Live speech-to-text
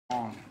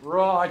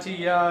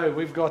Righty-yo,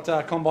 we've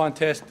got combine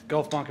test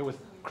golf bunker with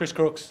Chris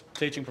Crooks,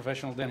 teaching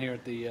professional down here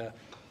at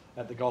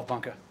the golf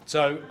bunker.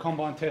 So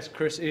combine test,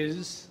 Chris,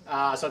 is?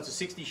 So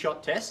it's a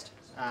 60-shot test.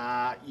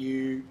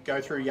 You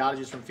go through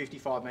yardages from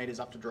 55 metres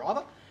up to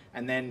driver,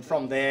 and then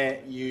from there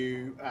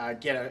you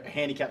get a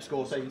handicap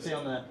score. So you can see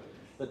on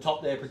the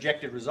top there,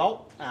 projected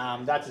result.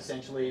 That's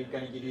essentially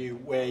going to give you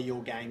where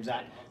your game's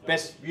at.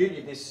 Best beauty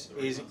of this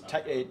is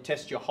it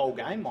tests your whole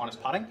game minus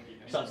putting.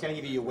 So it's going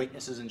to give you your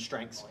weaknesses and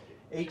strengths.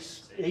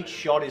 Each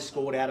shot is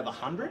scored out of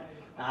 100,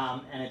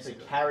 and it's a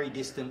carry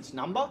distance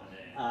number.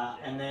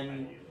 And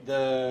then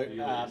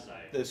the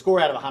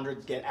score out of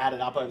 100 get added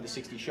up over the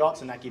 60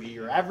 shots, and that gives you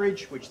your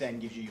average, which then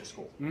gives you your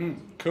score.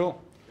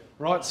 Cool.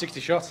 Right,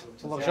 60 shots.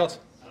 It's a lot of shots.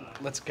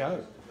 Let's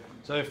go.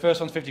 So first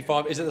one's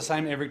 55. Is it the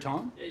same every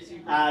time?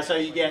 So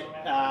you get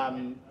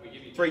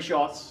 3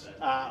 shots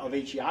of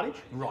each yardage.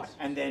 Right.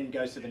 And then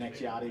goes to the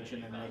next yardage,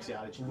 and then the next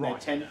yardage.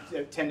 Right.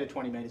 They're 10 to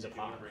 20 metres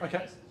apart.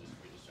 Okay.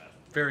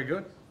 Very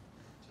good.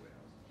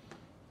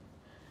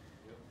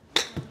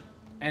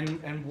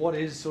 And what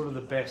is sort of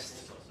the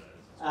best?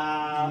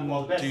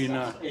 Well, the best do you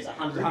know? is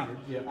 100. 100,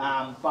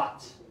 yeah.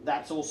 But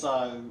that's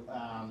also,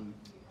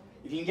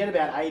 if you can get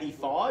about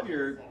 85,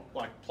 you're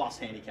like plus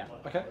handicap.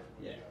 Okay.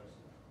 Yeah.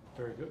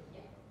 Very good.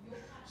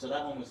 So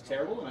that one was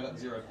terrible, and I got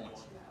 0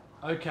 points.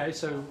 Okay,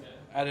 so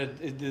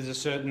there's a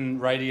certain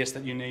radius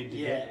that you need to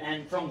get. Yeah,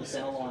 and from the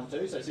centre line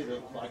too. So see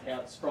like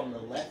how it's from the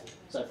left.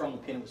 So from the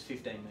pin it was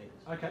 15 metres.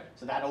 Okay.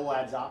 So that all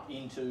adds up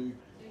into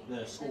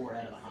the score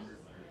out of 100.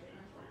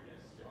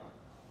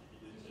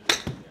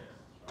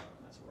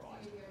 That's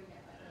right.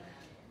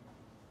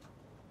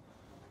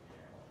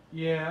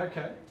 Yeah,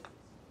 okay.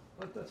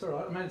 That's all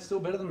right. I mean, it's still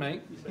better than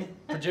me.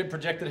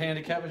 Projected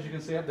handicap, as you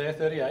can see up there,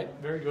 38.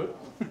 Very good.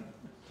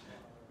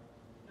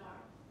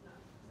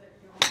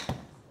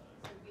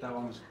 That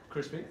one was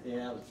crispy.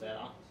 Yeah, that was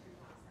better.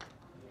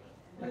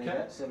 Okay.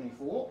 Okay.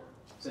 74.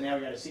 So now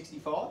we go to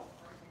 65.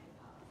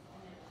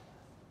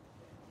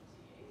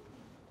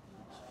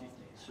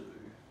 52.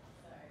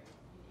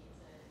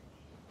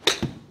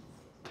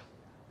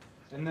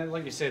 And then,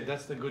 like you said,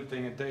 that's the good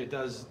thing. It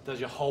does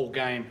your whole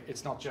game.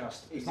 It's not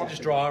just Exactly.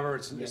 driver.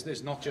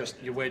 It's not just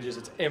your wedges.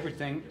 It's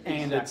everything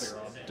and it's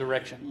right.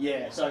 direction.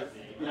 Yeah. So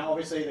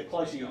obviously, the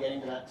closer you're getting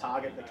to that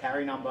target, the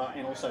carry number,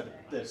 and also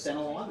the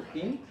centre line, the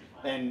pin,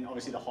 then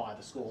obviously the higher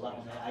the score. That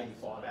one there,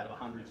 85 out of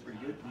 100 is pretty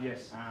good.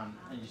 Yes. And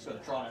you just got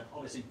to try to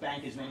obviously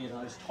bank as many of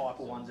those type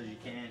of ones as you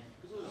can.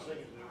 A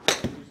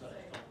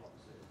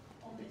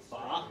bit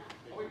far.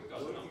 9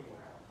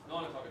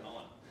 o'clock at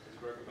night. It's a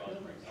group of guys.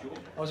 Sure.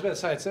 I was about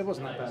to say it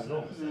wasn't that bad at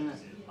all.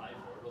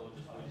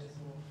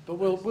 But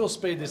we'll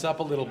speed this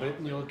up a little bit,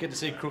 and you'll get to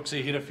see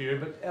Crooksy hit a few.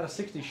 But out of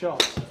 60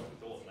 shots,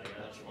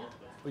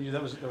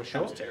 that was short.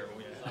 That was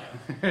terrible.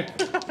 Yeah.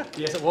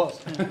 Yes, it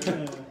was.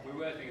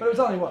 But it was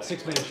only what,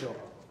 6 metres short.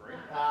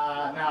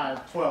 No,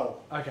 12.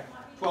 Okay.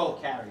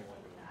 12 carry.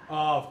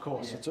 Oh, of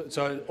course. Yeah.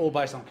 So all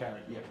based on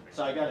carry. Yeah.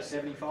 So I go to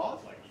 75.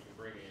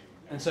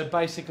 And so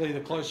basically, the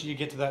closer you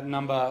get to that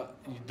number,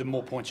 the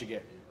more points you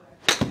get.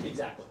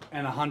 Exactly.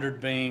 And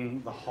 100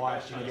 being the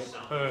highest you can get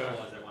per.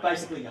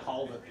 Basically, you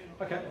hold it.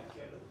 Okay.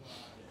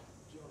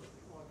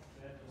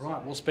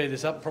 Right, we'll speed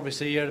this up. Probably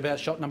see you at about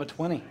shot number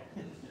 20.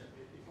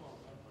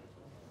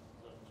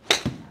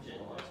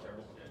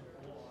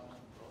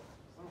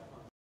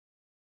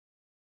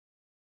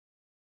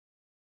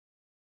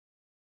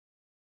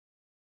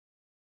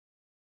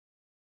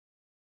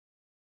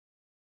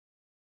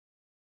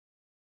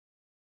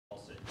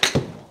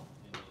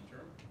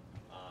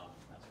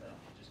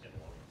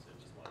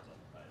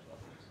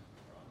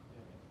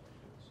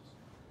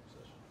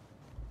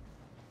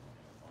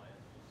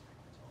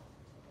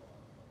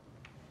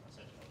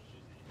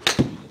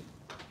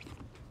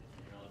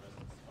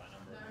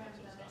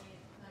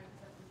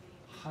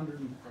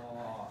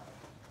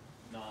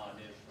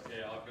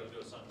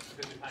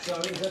 So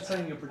is that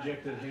saying your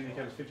projected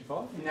handicap is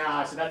 55?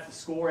 No, so that's the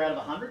score out of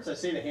 100. So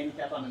see the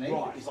handicap underneath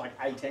Right. is like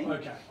 18.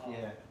 Okay.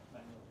 Yeah.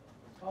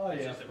 Oh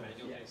yeah.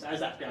 Yeah. So as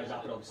that goes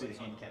up, it obviously the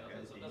handicap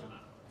goes down.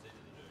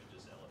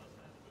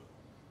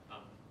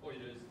 All you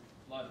do is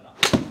load it up.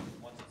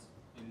 Once it's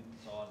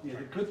inside. Yeah,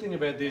 the good thing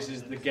about this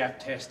is the gap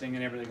testing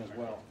and everything as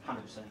well. 100%.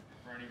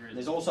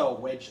 There's also a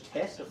wedge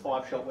test, a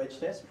 5-shot wedge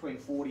test between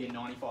 40 and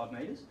 95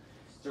 metres.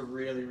 It's a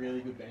really,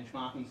 really good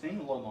benchmarking thing.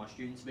 A lot of my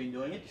students have been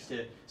doing it just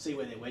to see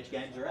where their wedge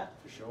games are at,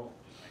 for sure.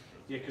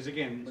 Yeah, because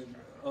again,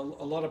 a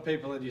lot of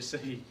people that you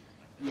see,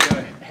 you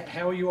go,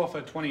 how are you off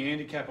a 20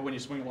 handicapper when you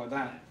swing it like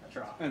that? That's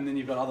right. And then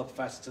you've got other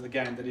facets of the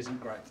game that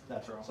isn't great.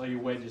 That's right. So your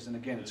wedges, and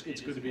again,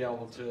 it's good to be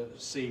able to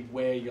see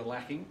where you're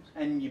lacking.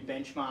 And you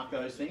benchmark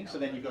those things, so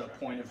then you've got a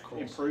point of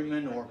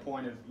improvement or a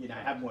point of,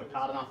 haven't worked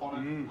hard enough on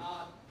it.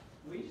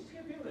 We just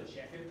get people to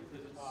check it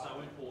because it's so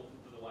important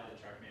for the way the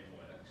Trackman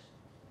works.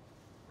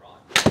 Right.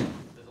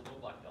 There's a little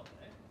black belt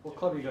there. What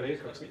club you got here,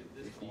 Chris? This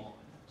fine. I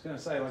was going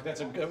to say, like,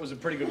 that was a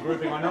pretty good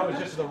grouping. I know it was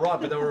just to the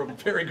right, but they were a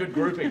very good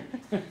grouping.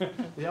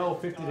 The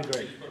old 50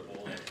 degree. Just put a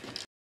ball there.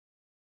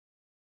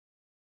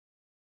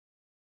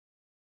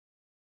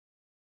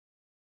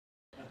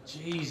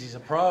 Jeez, he's a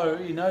pro.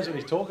 He knows what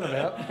he's talking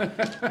about.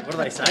 What do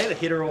they say? The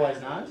hitter always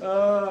knows.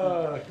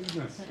 Oh,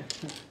 goodness. Right,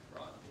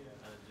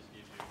 and it just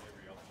gives you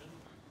every option.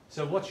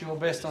 So what's your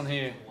best on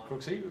here,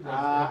 Crooksy?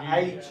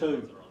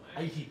 82,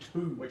 82.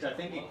 which I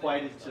think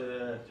equated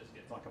to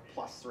like a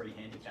 +3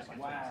 handicap. I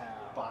think.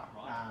 But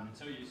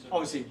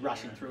obviously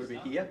rushing through a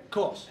bit here. Of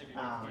course.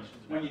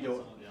 When you do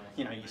it,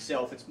 you know,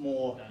 yourself, it's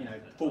more, you know,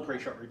 full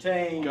pre-shot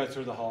routine. Go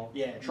through the hole.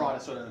 Yeah, try to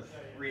sort of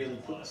really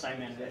put the same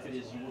amount of effort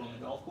as you would on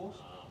the golf course.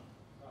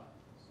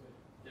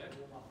 Yeah.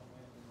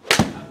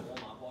 Have a warm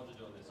up while you're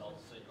doing this. I'll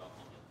set you up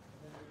on it.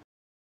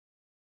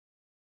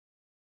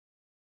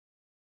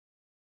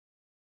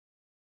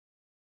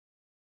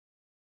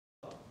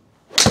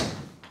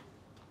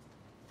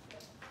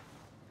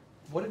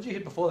 What did you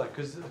hit before that?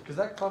 Because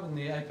that club in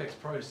the Apex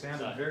Pro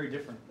sounded very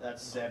different.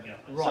 That's 7.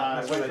 Right, So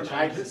that's went what from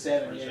they 8 to changed.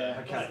 7, yeah.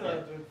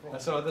 Okay.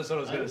 That's what I was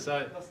going to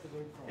say.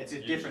 It's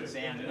a different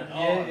sound, isn't it?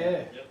 Yeah, yeah.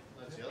 Yep,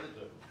 that's the other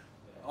two.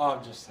 Oh,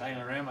 I'm just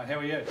hanging around, mate. How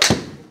are you?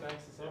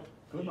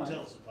 Good, mate.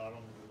 Tell us apart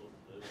on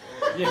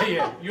the little Yeah,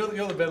 yeah.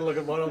 You're the better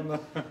looking one on the.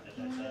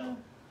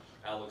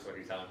 Al looks like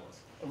he's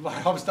homeless.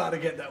 Mate, I'm starting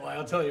to get that way.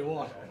 I'll tell you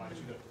what.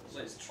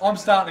 I'm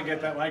starting to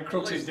get that way.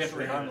 Crooks is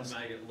definitely homeless.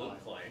 Make it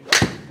look clean.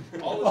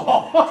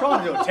 I'm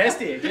trying to do a test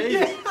here, geez.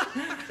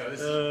 So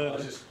this is, I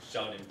was just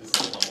showing him, this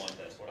is an online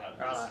test. What happens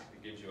Right. is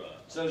it gives you a...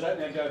 So does that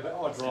now go back?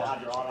 Oh, Hard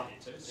drive. driver.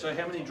 So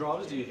how many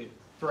drivers do you hit?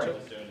 3. What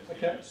it's doing is Okay.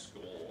 giving you a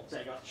score. So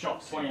you got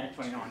shots 28,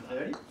 29,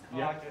 30.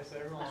 Yeah. Okay, so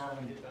everyone's trying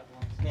to hit that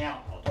one.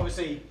 Now,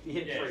 obviously, you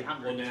hit Yeah,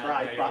 300, well, it's now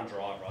great, you're on but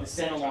drive, right? the So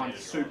centre you're line trying is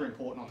to hit super right.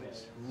 important on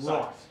this. Right.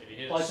 So, If you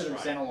hit it closer to the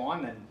straight- centre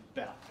line, then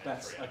better.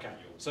 That's okay.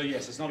 So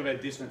yes, it's not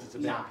about distance. It's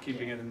about Nah,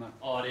 keeping it in the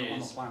Oh, it on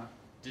the is. planet.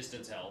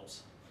 Distance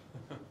helps.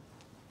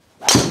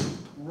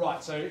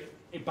 Right. So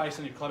based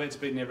on your club head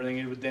speed and everything,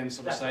 it would then sort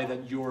of That's say right.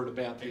 that you're at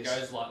about It this.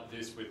 goes like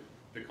this with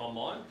the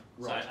combine.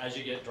 Right. So as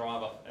you get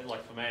driver,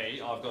 like for me,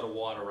 I've got a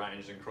wider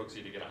range than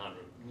Crooksy to get 100.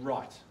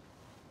 Right.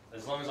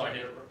 As long as I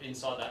hit it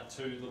inside that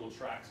 2 little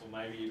tracks, or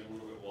maybe even a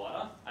little bit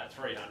wider, at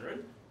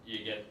 300,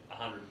 you get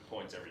 100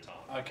 points every time.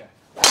 Okay.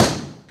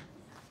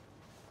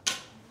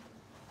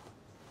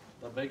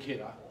 The big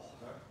hitter.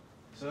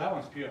 So that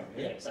one's pure.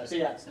 Yeah, so see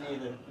that's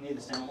near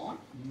the centre line?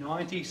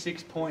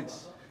 96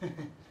 points.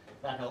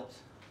 That helps.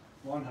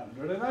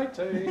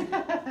 180.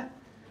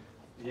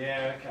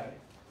 Yeah. Okay.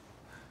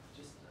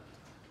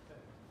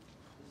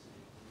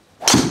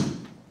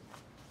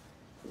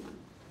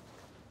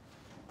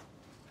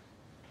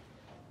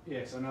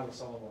 Yeah. So another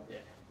solid one. Yeah.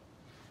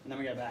 And then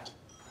we go back.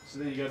 So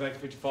then you go back to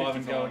 55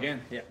 and go 55.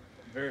 again. Yeah.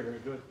 Very, very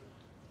good.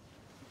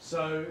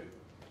 So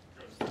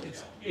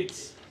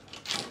it's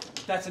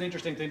that's an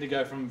interesting thing to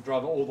go from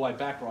driver all the way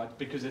back, right?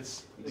 Because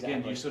it's again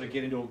Exactly. you sort of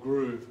get into a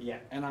groove, Yeah.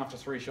 and after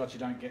 3 shots you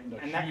don't get into a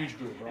And that- huge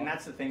groove, right? And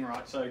that's the thing,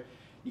 right? So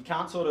you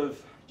can't sort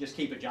of just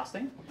keep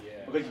adjusting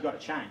yeah. because you've got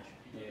to change,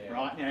 Yeah.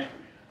 right? You know,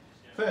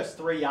 first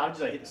 3 yardages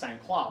they hit the same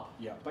club,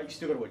 Yeah. but you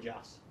still got to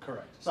adjust.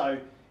 Correct. So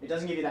it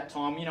doesn't give you that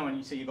time. You know, when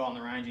you see a guy on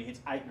the range, he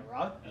hits 8 in a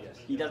row. Yes.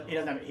 He doesn't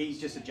have it.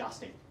 He's just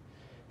adjusting.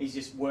 He's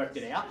just worked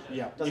it out.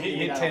 Yeah. You Doesn't hit, give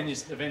you hit that 10, you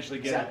eventually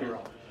get Exactly it.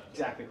 right.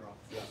 Exactly right.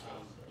 Yeah.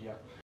 Yeah.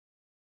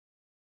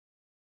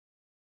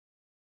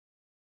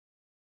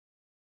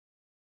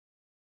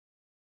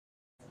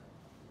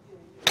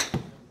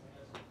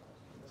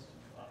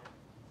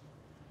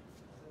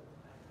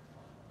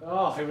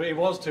 Oh, he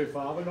was too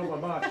far, but not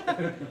by much.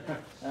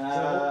 So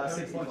how many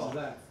 65. points is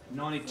that?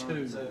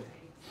 92.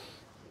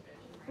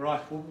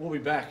 Right, we'll be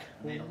back.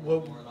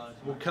 We'll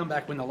come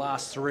back when the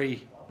last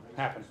 3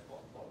 happen.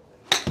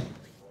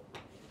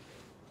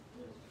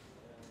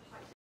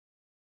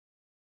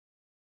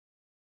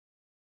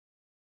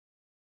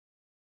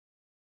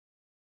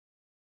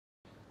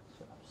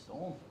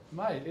 Storm.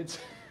 Mate, it's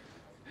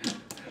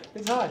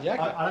hard, yeah.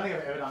 I don't think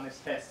I've ever done this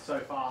test so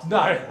fast.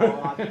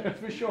 No,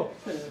 for sure.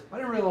 I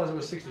didn't realise it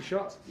was 60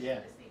 shots. Yeah.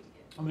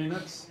 I mean,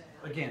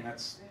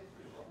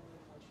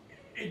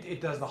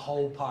 it does the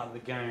whole part of the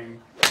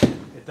game.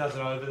 It does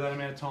it over that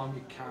amount of time.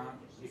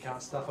 You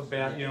can't stuff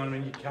about. You know what I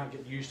mean? You can't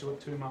get used to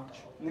it too much.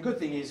 And the good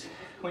thing is,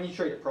 when you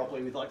treat it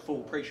properly with like full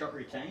pre-shot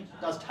routine,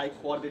 it does take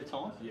quite a bit of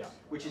time. Yeah.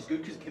 Which is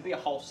good because it can be a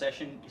whole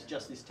session. It's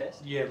just this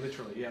test. Yeah,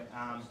 literally. Yeah.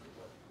 Um,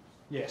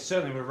 Yeah.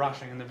 Certainly, we're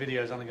rushing, and the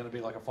video is only going to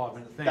be like a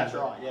 5-minute thing. that's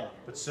right. Yeah.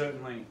 But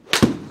certainly,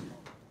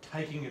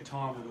 taking your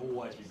time would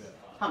always be better.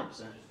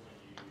 100%.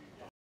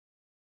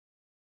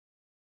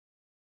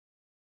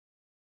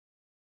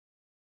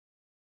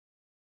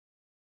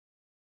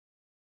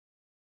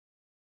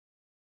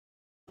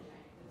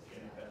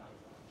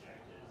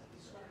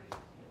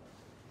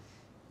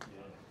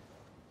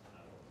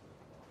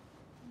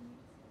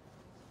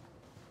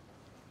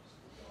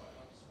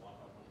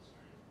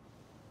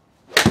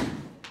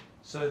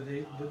 So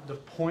the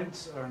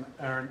points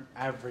are an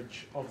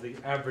average of the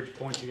average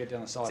points you get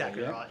down the side.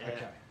 Exactly of it, right. Yeah.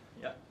 Okay.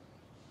 Yeah.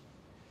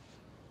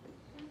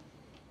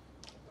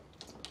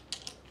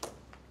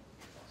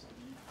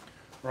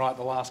 Right,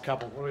 the last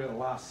couple. What are we got? The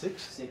last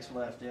 6? 6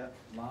 left. Yeah.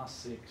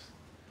 Last 6.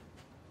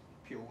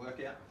 Pure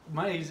workout.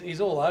 Mate,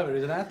 he's all over.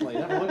 He's an athlete.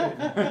 Have a look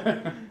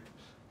at him.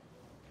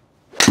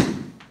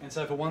 And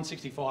so for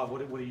 165,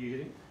 what are you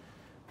hitting?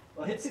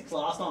 I hit 6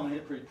 last time and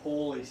hit it pretty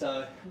poorly,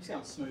 so I'm just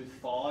going smooth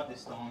 5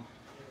 this time.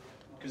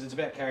 Because it's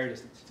about carry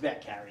distance. It's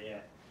about carry, yeah.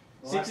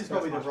 Well, 6 is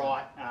probably the much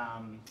right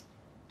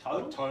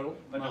total. Total,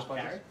 But most not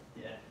places. carry.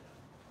 Yeah.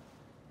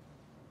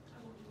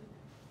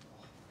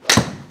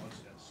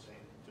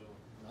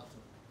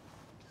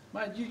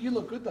 Mate, you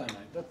look good though,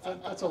 mate.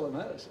 That's all that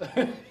matters.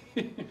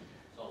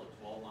 Solid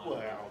 12, mate.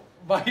 Wow.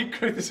 Mate,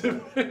 Chris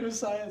was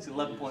saying. It's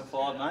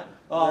 11.5, mate.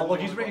 Oh,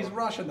 look, he's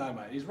rushing though,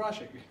 mate. He's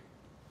rushing.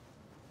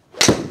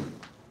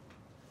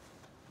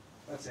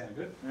 That sounded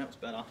good. That was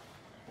better.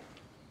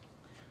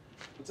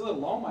 It's a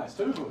little long, mate. It's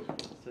too good.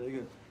 Too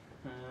good.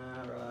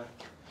 Right.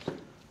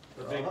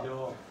 The big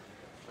door.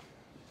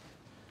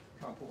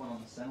 Try and put one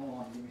on the centre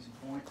line and give me some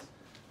points.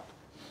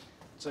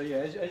 So yeah,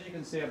 as you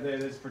can see up there,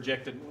 there's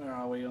projected, where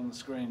are we on the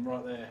screen?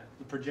 Right there.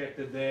 The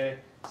projected there,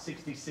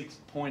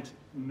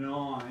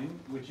 66.9,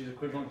 which is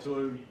equivalent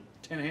to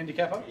 10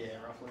 handicapper. Yeah,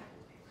 roughly.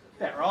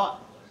 About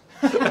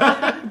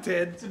right.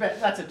 10.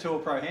 That's a Tour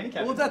Pro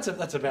handicap. Well, that's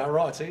about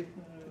right, see?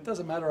 It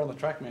doesn't matter on the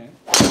Trackman.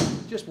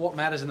 Just what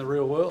matters in the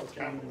real world.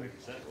 Can't believe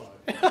it's that low.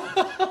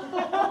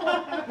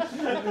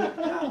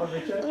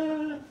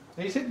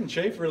 He's hitting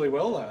Chief really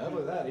well though, how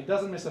about that? He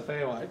doesn't miss a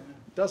fairway.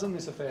 Doesn't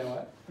miss a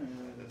fairway.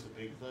 That's a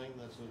big thing.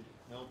 That's what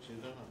helps you,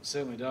 doesn't it?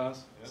 Certainly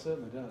does. Yep.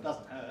 Certainly does.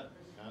 Doesn't hurt.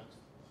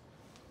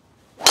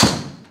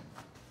 Can't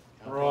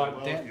Right,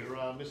 well, Dan-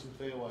 you're missing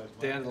fairways,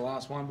 mate. Down to the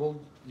last one. Well,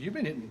 you've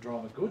been hitting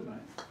drivers good, mate.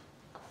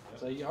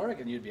 So I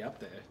reckon you'd be up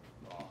there.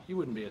 You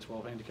wouldn't be a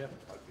 12 handicap.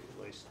 I'd be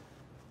at least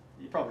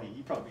You probably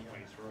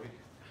 23.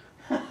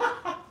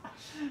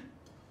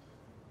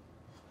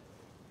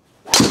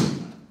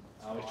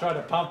 Oh, he's trying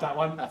to pump that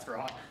one. That's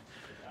right.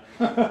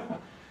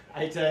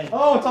 18.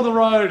 Oh, it's on the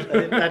road.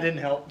 That didn't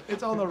help.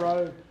 It's on the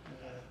road.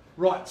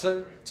 Right,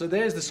 so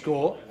there's the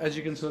score, as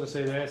you can sort of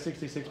see there,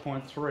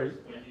 66.3.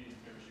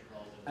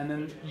 And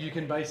then you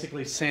can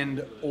basically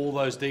send all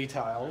those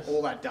details.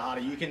 All that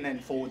data, you can then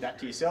forward that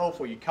to yourself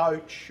or your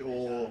coach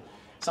or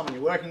someone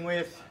you're working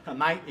with, a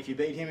mate if you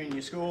beat him in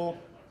your school.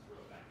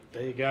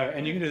 There you go.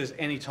 And you can do this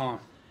anytime.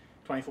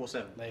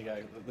 24/7. There you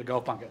go, the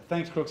golf bunker.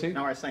 Thanks, Crooksy.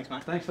 No worries, thanks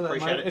mate. Thanks for that,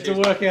 Appreciate mate. it. It's Cheers.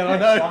 a workout, I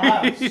know.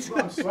 Thanks.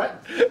 I'm sweating.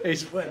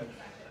 He's sweating.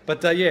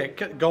 But yeah,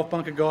 golf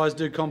bunker guys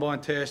do combine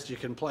tests. You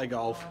can play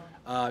golf.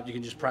 You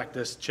can just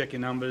practice, check your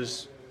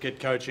numbers, get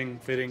coaching,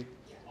 fitting,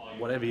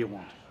 whatever you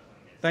want.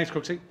 Thanks,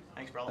 Crooksy.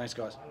 Thanks, brother. Thanks,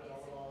 guys.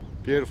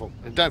 Beautiful.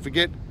 And don't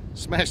forget,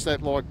 smash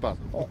that like button.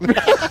 You're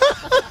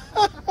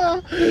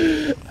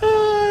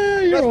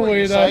That's what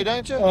you say,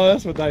 don't you? Oh,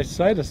 that's what they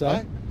say to say.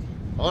 Hey?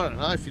 I don't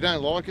know. If you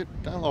don't like it,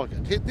 don't like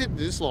it. Hit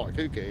dislike.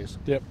 Who cares?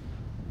 Yep.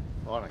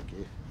 I don't care.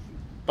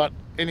 But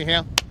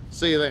anyhow,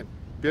 see you then.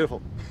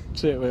 Beautiful.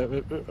 See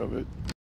you.